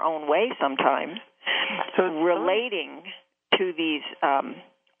in our own way sometimes relating to these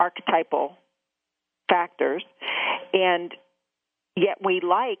archetypal factors, and Yet we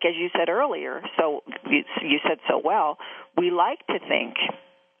like, as you said earlier, so you said so well, we like to think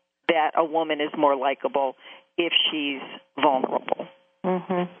that a woman is more likable if she's vulnerable.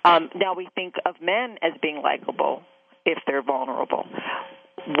 Mm-hmm. Now we think of men as being likable if they're vulnerable.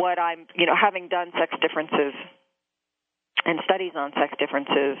 What I'm, having done sex differerences and studies on sex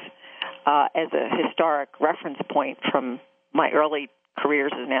differences as a historic reference point from my early career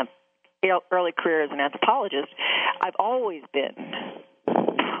as an anthropologist, I've always been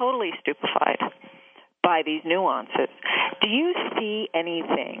totally stupefied by these nuances. Do you see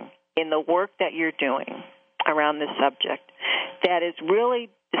anything in the work that you're doing around this subject that is really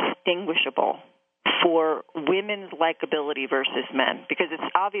distinguishable for women's likability versus men? Because it's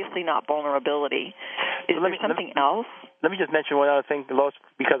obviously not vulnerability. Is there something else? Let me just mention one other thing, Lois,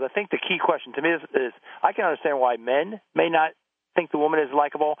 because I think the key question to me is I can understand why men may not think the woman is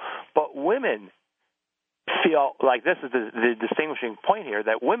likable, but women feel like this is the distinguishing point here,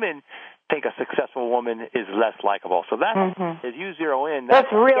 that women think a successful woman is less likable. So that, as you zero in...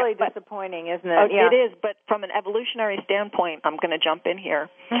 That's really disappointing, isn't it? It is, but from an evolutionary standpoint, I'm going to jump in here,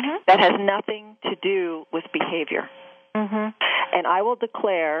 that has nothing to do with behavior. And I will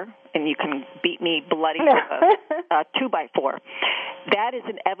declare, and you can beat me bloody with a 2x4, that is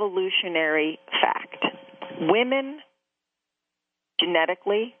an evolutionary fact. Women,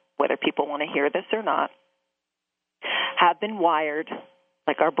 genetically, whether people want to hear this or not, have been wired,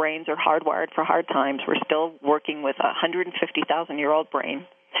 like our brains are hardwired for hard times. We're still working with a 150,000-year-old brain.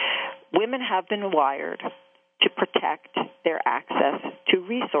 Women have been wired to protect their access to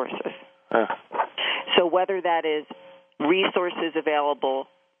resources. So whether that is resources available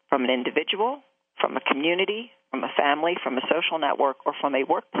from an individual, from a community, from a family, from a social network, or from a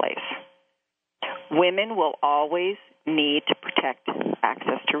workplace, women will always need to protect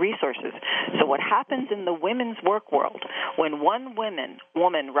access to resources. So what happens in the women's work world, when one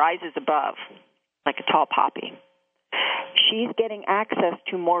woman rises above, like a tall poppy, she's getting access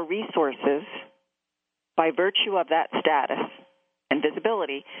to more resources by virtue of that status and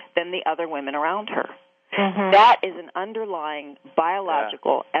visibility than the other women around her. That is an underlying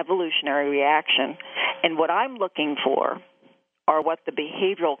biological evolutionary reaction. And what I'm looking for are what the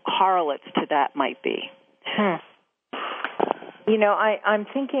behavioral correlates to that might be. I'm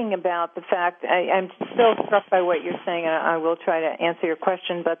thinking about the fact, I'm still struck by what you're saying, and I will try to answer your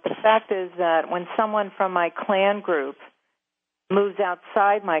question, but the fact is that when someone from my clan group moves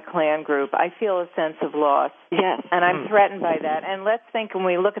outside my clan group, I feel a sense of loss. Yes. And I'm threatened by that. And let's think, when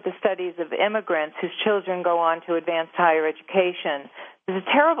we look at the studies of immigrants whose children go on to advanced higher education, there's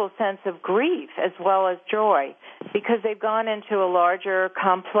a terrible sense of grief as well as joy because they've gone into a larger,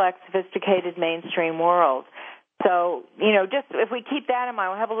 complex, sophisticated mainstream world. So, just if we keep that in mind,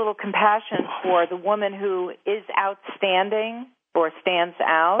 we'll have a little compassion for the woman who is outstanding or stands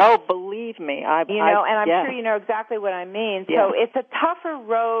out. Oh, believe me. And I'm sure you know exactly what I mean. Yes. So it's a tougher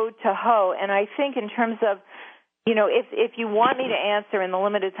road to hoe. And I think in terms of, if you want me to answer in the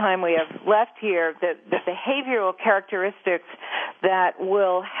limited time we have left here, the behavioral characteristics that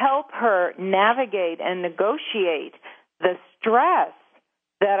will help her navigate and negotiate the stress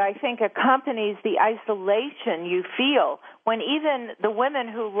that I think accompanies the isolation you feel when even the women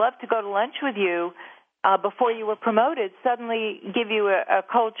who love to go to lunch with you before you were promoted suddenly give you a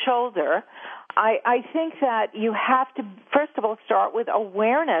cold shoulder. I think that you have to, first of all, start with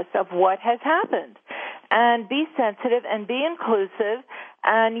awareness of what has happened and be sensitive and be inclusive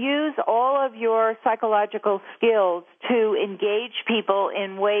and use all of your psychological skills to engage people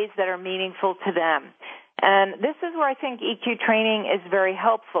in ways that are meaningful to them. And this is where I think EQ training is very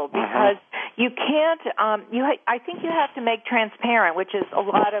helpful because you can't, I think you have to make transparent, which is a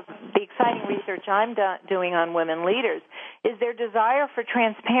lot of the exciting research I'm doing on women leaders, is their desire for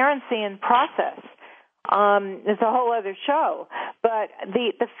transparency and process. It's a whole other show. But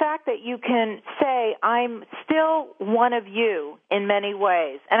the fact that you can say, I'm still one of you in many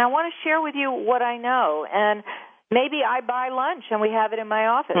ways, and I want to share with you what I know, and maybe I buy lunch and we have it in my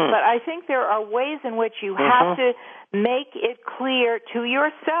office, but I think there are ways in which you have to make it clear to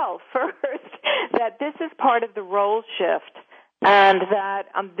yourself first that this is part of the role shift and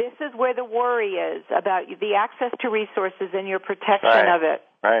that this is where the worry is about the access to resources and your protection of it.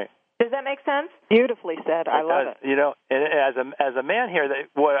 Right. Does that make sense? Beautifully said. I love it. And as a man here,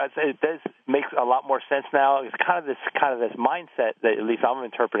 what I'd say, it does make a lot more sense now. It's kind of this mindset that at least I'm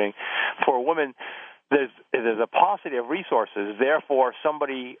interpreting for a woman there's a paucity of resources. Therefore,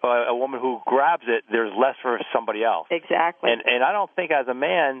 somebody, a woman who grabs it, there's less for somebody else. Exactly. And I don't think as a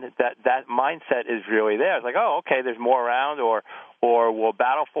man that mindset is really there. It's like, oh, okay, there's more around, or we'll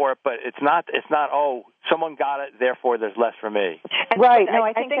battle for it. But it's not. Oh, someone got it, therefore there's less for me. Right. No,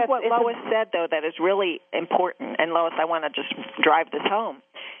 I think what Lois said, though, that is really important, and Lois, I want to just drive this home,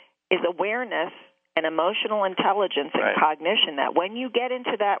 is awareness and emotional intelligence and cognition, that when you get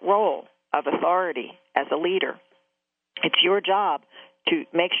into that role of authority as a leader, it's your job to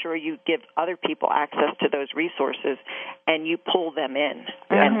make sure you give other people access to those resources and you pull them in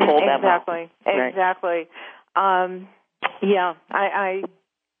and pull them up. Exactly.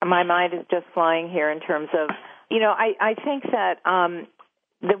 My mind is just flying here in terms of, I think that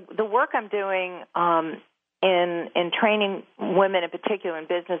the work I'm doing in training women in particular in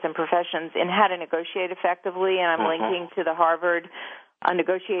business and professions in how to negotiate effectively, and I'm linking to the Harvard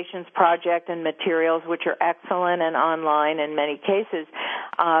negotiations project and materials, which are excellent and online in many cases,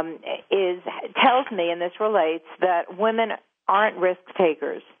 tells me, and this relates, that women aren't risk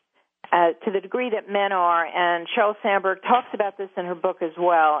takers to the degree that men are, and Sheryl Sandberg talks about this in her book as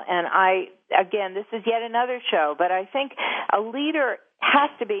well. And again, this is yet another show, but I think a leader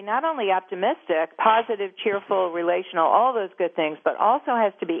has to be not only optimistic, positive, cheerful, relational, all those good things, but also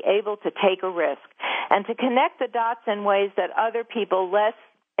has to be able to take a risk and to connect the dots in ways that other people less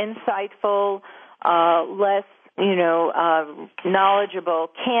insightful, less knowledgeable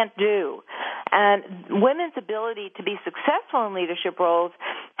can't do. And women's ability to be successful in leadership roles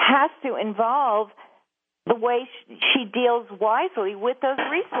has to involve the way she deals wisely with those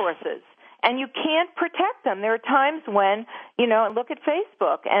resources. And you can't protect them. There are times when, look at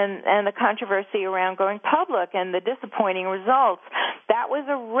Facebook and the controversy around going public and the disappointing results. That was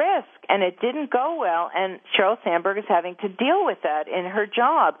a risk, and it didn't go well, and Sheryl Sandberg is having to deal with that in her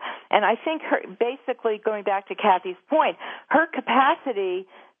job. And I think basically, going back to Kathy's point, her capacity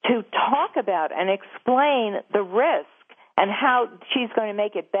to talk about and explain the risk and how she's going to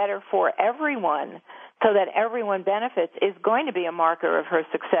make it better for everyone so that everyone benefits is going to be a marker of her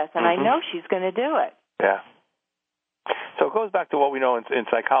success, and I know she's going to do it. Yeah. So it goes back to what we know in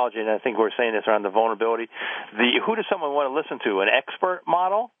psychology, and I think we're saying this around the vulnerability. Who does someone want to listen to, an expert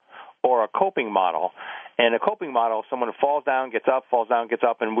model or a coping model? And a coping model, someone who falls down, gets up,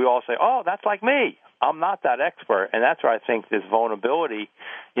 and we all say, oh, that's like me. I'm not that expert. And that's where I think this vulnerability,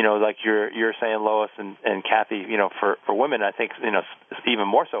 like you're saying, Lois and Kathy, for women, I think, even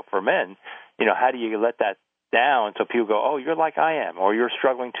more so for men, how do you let that down so people go, oh, you're like I am, or you're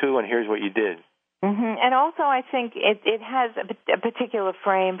struggling too, and here's what you did. And also I think it has a particular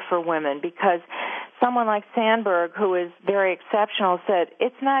frame for women, because someone like Sandberg, who is very exceptional, said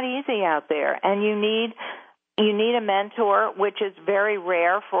it's not easy out there, and you need a mentor, which is very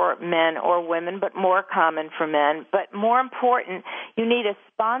rare for men or women, but more common for men. But more important, you need a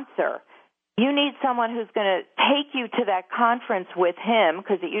sponsor. You need someone who's going to take you to that conference with him,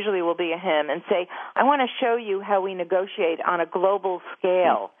 because it usually will be a him, and say, I want to show you how we negotiate on a global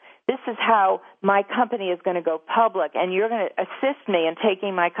scale. This is how my company is going to go public, and you're going to assist me in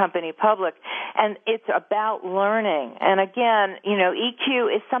taking my company public. And it's about learning. And again,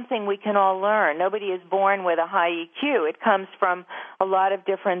 EQ is something we can all learn. Nobody is born with a high EQ. It comes from a lot of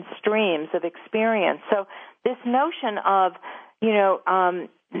different streams of experience. So this notion of,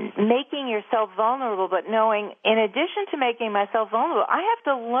 making yourself vulnerable, but knowing, in addition to making myself vulnerable, I have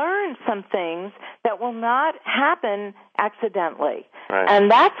to learn some things that will not happen accidentally. Right. And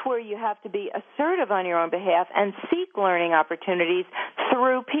that's where you have to be assertive on your own behalf and seek learning opportunities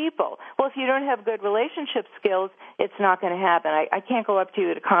through people. Well, if you don't have good relationship skills, it's not going to happen. I can't go up to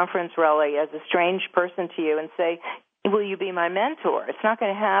you at a conference rally as a strange person to you and say, will you be my mentor? It's not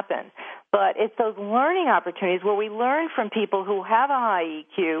going to happen. But it's those learning opportunities where we learn from people who have a high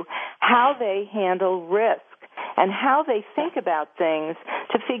EQ how they handle risk and how they think about things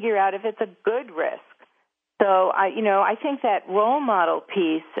to figure out if it's a good risk. So, I think that role model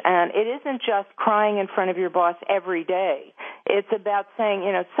piece, and it isn't just crying in front of your boss every day. It's about saying,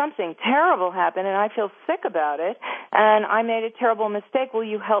 something terrible happened and I feel sick about it and I made a terrible mistake. Will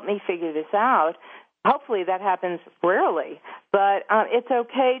you help me figure this out? Hopefully that happens rarely, but it's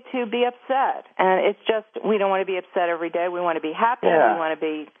okay to be upset. And it's just, we don't want to be upset every day. We want to be happy. Yeah. We want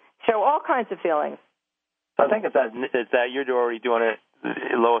to show all kinds of feelings. I think it's that you're already doing it,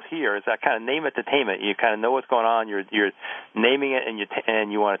 Lois, here. It's that kind of name it to tame it. You kind of know what's going on. You're naming it,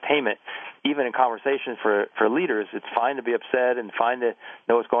 and you want to tame it. Even in conversations for leaders, it's fine to be upset and fine to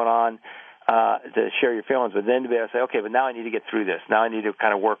know what's going on, to share your feelings. But then to be able to say, okay, but now I need to get through this. Now I need to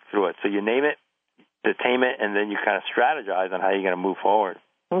kind of work through it. So you name it, to tame it, and then you kind of strategize on how you're going to move forward.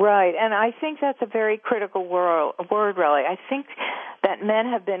 Right, and I think that's a very critical word, really. I think that men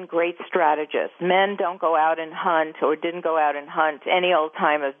have been great strategists. Men don't go out and hunt or didn't go out and hunt any old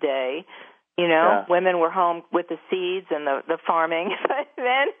time of day. You know, women were home with the seeds and the farming, but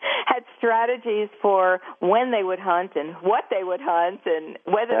men had strategies for when they would hunt and what they would hunt and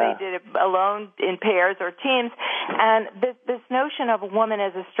whether they did it alone, in pairs, or teams. And this notion of a woman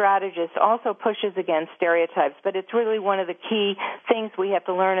as a strategist also pushes against stereotypes, but it's really one of the key things we have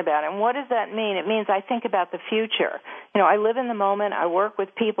to learn about. And what does that mean? It means I think about the future. You know, I live in the moment, I work with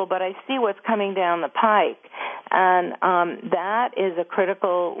people, but I see what's coming down the pike. And that is a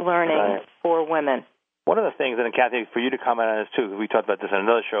critical learning for women. One of the things, and Kathy, for you to comment on this too, we talked about this on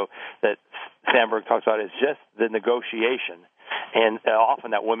another show that Sandberg talks about, is just the negotiation. And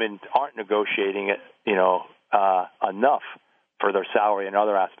often that women aren't negotiating it, enough for their salary and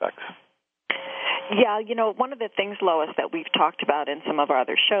other aspects. Yeah, one of the things, Lois, that we've talked about in some of our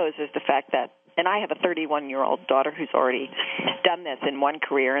other shows is the fact that, and I have a 31-year-old daughter who's already done this in one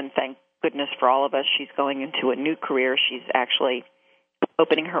career, and thank goodness for all of us, she's going into a new career. She's actually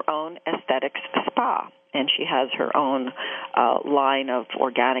opening her own aesthetics spa, and she has her own line of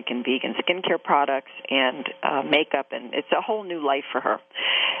organic and vegan skincare products and makeup, and it's a whole new life for her.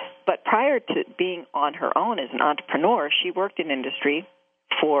 But prior to being on her own as an entrepreneur, she worked in industry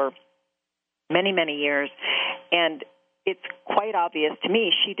for many, many years, and it's quite obvious to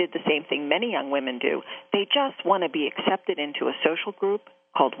me she did the same thing many young women do. They just want to be accepted into a social group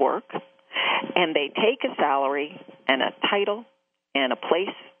called work, and they take a salary and a title and a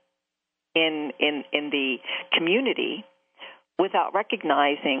place in the community without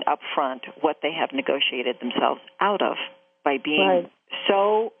recognizing up front what they have negotiated themselves out of by being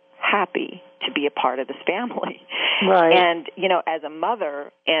so happy to be a part of this family. Right. And, as a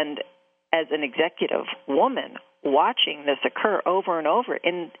mother and as an executive woman, watching this occur over and over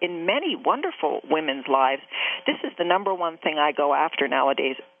in many wonderful women's lives, this is the number one thing I go after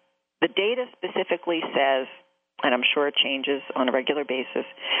nowadays. The data specifically says, and I'm sure it changes on a regular basis,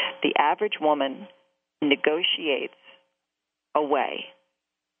 the average woman negotiates away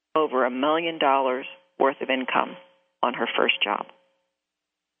over $1 million worth of income on her first job.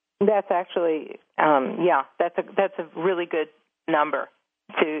 That's actually, that's a really good number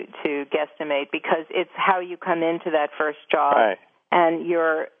to guesstimate, because it's how you come into that first job, and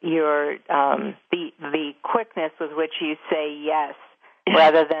the quickness with which you say yes,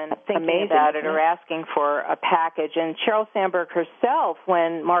 rather than thinking about it or asking for a package. And Sheryl Sandberg herself,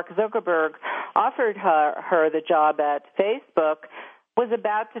 when Mark Zuckerberg offered her the job at Facebook, was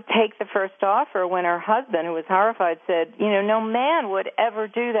about to take the first offer when her husband, who was horrified, said, no man would ever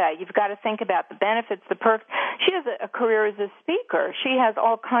do that. You've got to think about the benefits, the perks. She has a career as a speaker. She has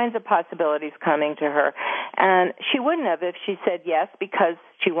all kinds of possibilities coming to her. And she wouldn't have if she said yes, because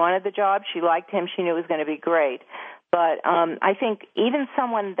she wanted the job, she liked him, she knew it was going to be great. But I think even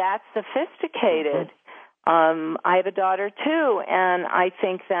someone that sophisticated, I have a daughter too, and I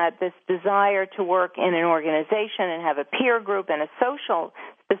think that this desire to work in an organization and have a peer group and the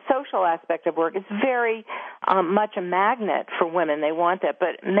social aspect of work is very much a magnet for women. They want that,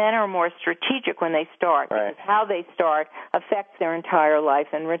 but men are more strategic when they start, because how they start affects their entire life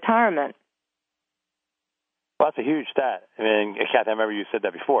and retirement. Well, that's a huge stat. I mean, Kathy, I remember you said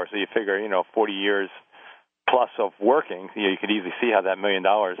that before. So you figure, 40 years plus of working, you could easily see how that $1 million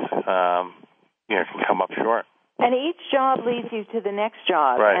can come up short. And each job leads you to the next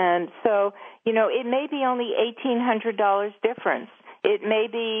job. Right. And so, it may be only $1,800 difference. It may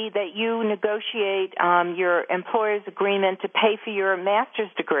be that you negotiate your employer's agreement to pay for your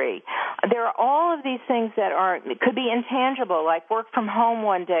master's degree. There are all of these things that could be intangible, like work from home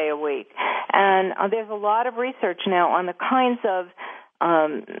one day a week. And there's a lot of research now on the kinds of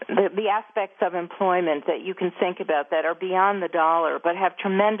the aspects of employment that you can think about that are beyond the dollar but have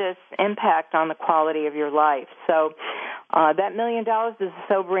tremendous impact on the quality of your life. So that $1 million is a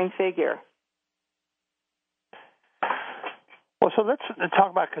sobering figure. Well, so let's talk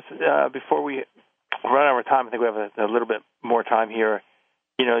about, because before we run out of time, I think we have a little bit more time here.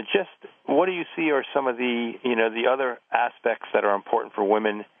 Just what do you see are some of the, the other aspects that are important for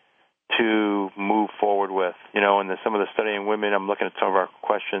women to move forward with, and some of the studying women, I'm looking at some of our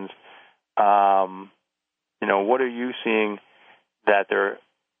questions. What are you seeing that they're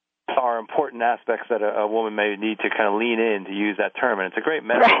are important aspects that a woman may need to kind of lean in, to use that term. And it's a great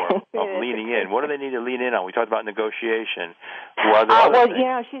metaphor of leaning in. What do they need to lean in on? We talked about negotiation.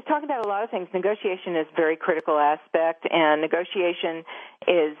 She's talking about a lot of things. Negotiation is a very critical aspect, and negotiation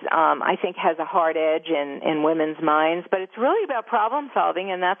is, I think, has a hard edge in women's minds. But it's really about problem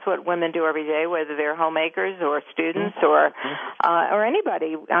solving, and that's what women do every day, whether they're homemakers or students or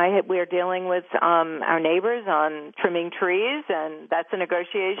anybody. We're dealing with our neighbors on trimming trees, and that's a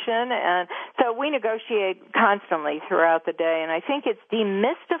negotiation. And so we negotiate constantly throughout the day, and I think it's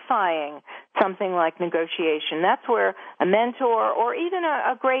demystifying something like negotiation. That's where a mentor or even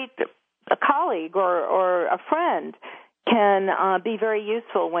a colleague or a friend can be very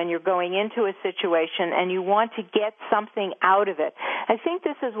useful when you're going into a situation and you want to get something out of it. I think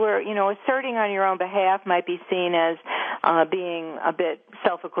this is where, asserting on your own behalf might be seen as being a bit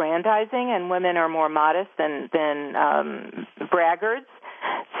self-aggrandizing, and women are more modest than braggarts.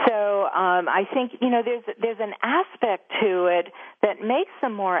 So I think, there's an aspect to it that makes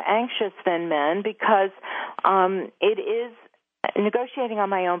them more anxious than men, because it is negotiating on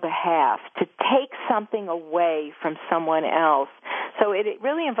my own behalf to take something away from someone else. So it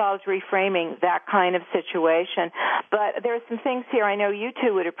really involves reframing that kind of situation. But there are some things here I know you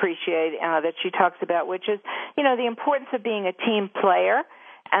two would appreciate that she talks about, which is, the importance of being a team player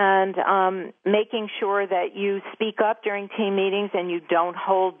and making sure that you speak up during team meetings and you don't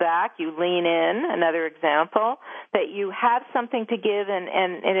hold back, you lean in, another example, that you have something to give,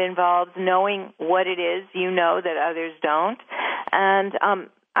 and it involves knowing what it is that others don't. And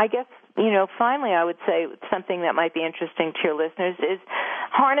I guess, finally I would say something that might be interesting to your listeners is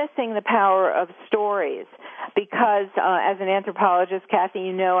harnessing the power of stories. Because as an anthropologist,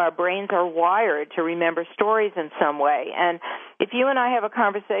 Kathy, our brains are wired to remember stories in some way. And if you and I have a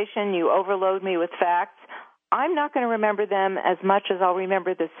conversation, you overload me with facts, I'm not going to remember them as much as I'll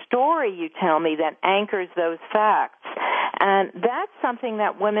remember the story you tell me that anchors those facts. And that's something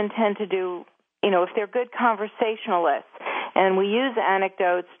that women tend to do, if they're good conversationalists. And we use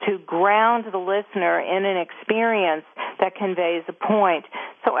anecdotes to ground the listener in an experience that conveys a point.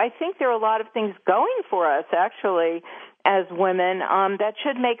 So I think there are a lot of things going for us, actually, as women, that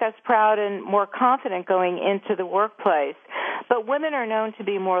should make us proud and more confident going into the workplace. But women are known to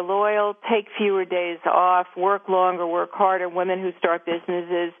be more loyal, take fewer days off, work longer, work harder. Women who start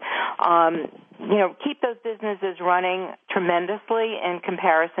businesses, keep those businesses running tremendously in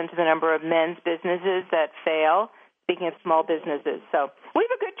comparison to the number of men's businesses that fail, speaking of small businesses. So we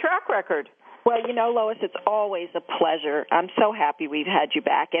have a good track record. Well, Lois, it's always a pleasure. I'm so happy we've had you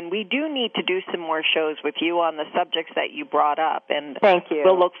back. And we do need to do some more shows with you on the subjects that you brought up. And thank you.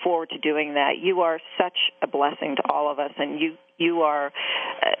 We'll look forward to doing that. You are such a blessing to all of us, and you are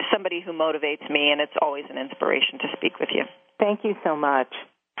somebody who motivates me, and it's always an inspiration to speak with you. Thank you so much.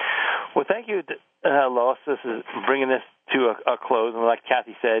 Well, thank you, Lois. This is bringing this to a close. And like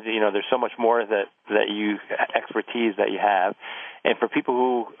Kathy said, there's so much more that you, expertise that you have. And for people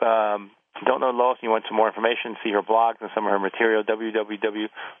who don't know Lois and you want some more information, see her blogs and some of her material,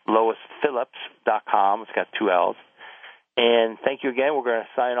 www.loisphillips.com. It's got 2 L's. And thank you again. We're going to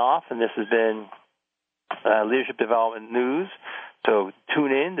sign off, and this has been Leadership Development News. So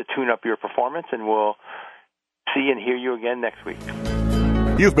tune in to tune up your performance, and we'll see and hear you again next week.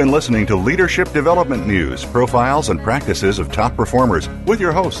 You've been listening to Leadership Development News, profiles and practices of top performers, with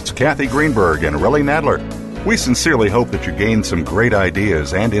your hosts, Kathy Greenberg and Relly Nadler. We sincerely hope that you gained some great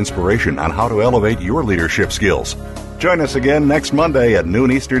ideas and inspiration on how to elevate your leadership skills. Join us again next Monday at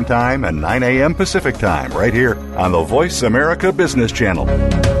noon Eastern Time and 9 a.m. Pacific Time, right here on the Voice America Business Channel.